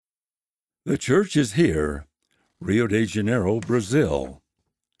The church is here, Rio de Janeiro, Brazil.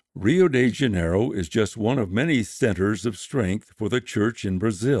 Rio de Janeiro is just one of many centers of strength for the church in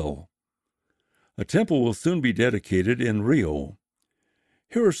Brazil. A temple will soon be dedicated in Rio.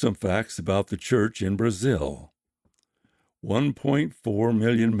 Here are some facts about the church in Brazil. 1.4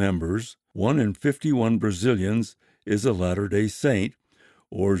 million members, 1 in 51 Brazilians is a Latter-day Saint,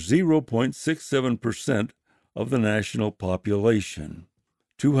 or 0.67% of the national population.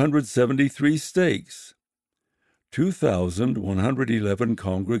 273 stakes, 2,111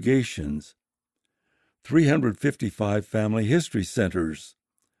 congregations, 355 family history centers,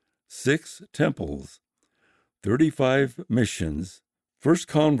 6 temples, 35 missions, first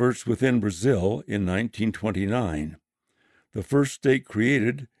converts within Brazil in 1929, the first stake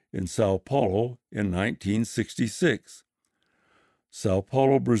created in Sao Paulo in 1966. Sao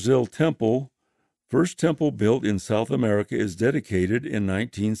Paulo, Brazil Temple, first temple built in South America, is dedicated in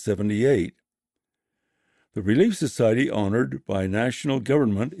 1978. The Relief Society honored by national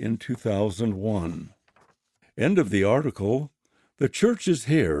government in 2001. End of the article. The Church is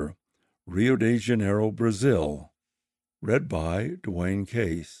Here, Rio de Janeiro, Brazil. Read by Dwayne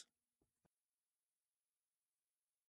Case.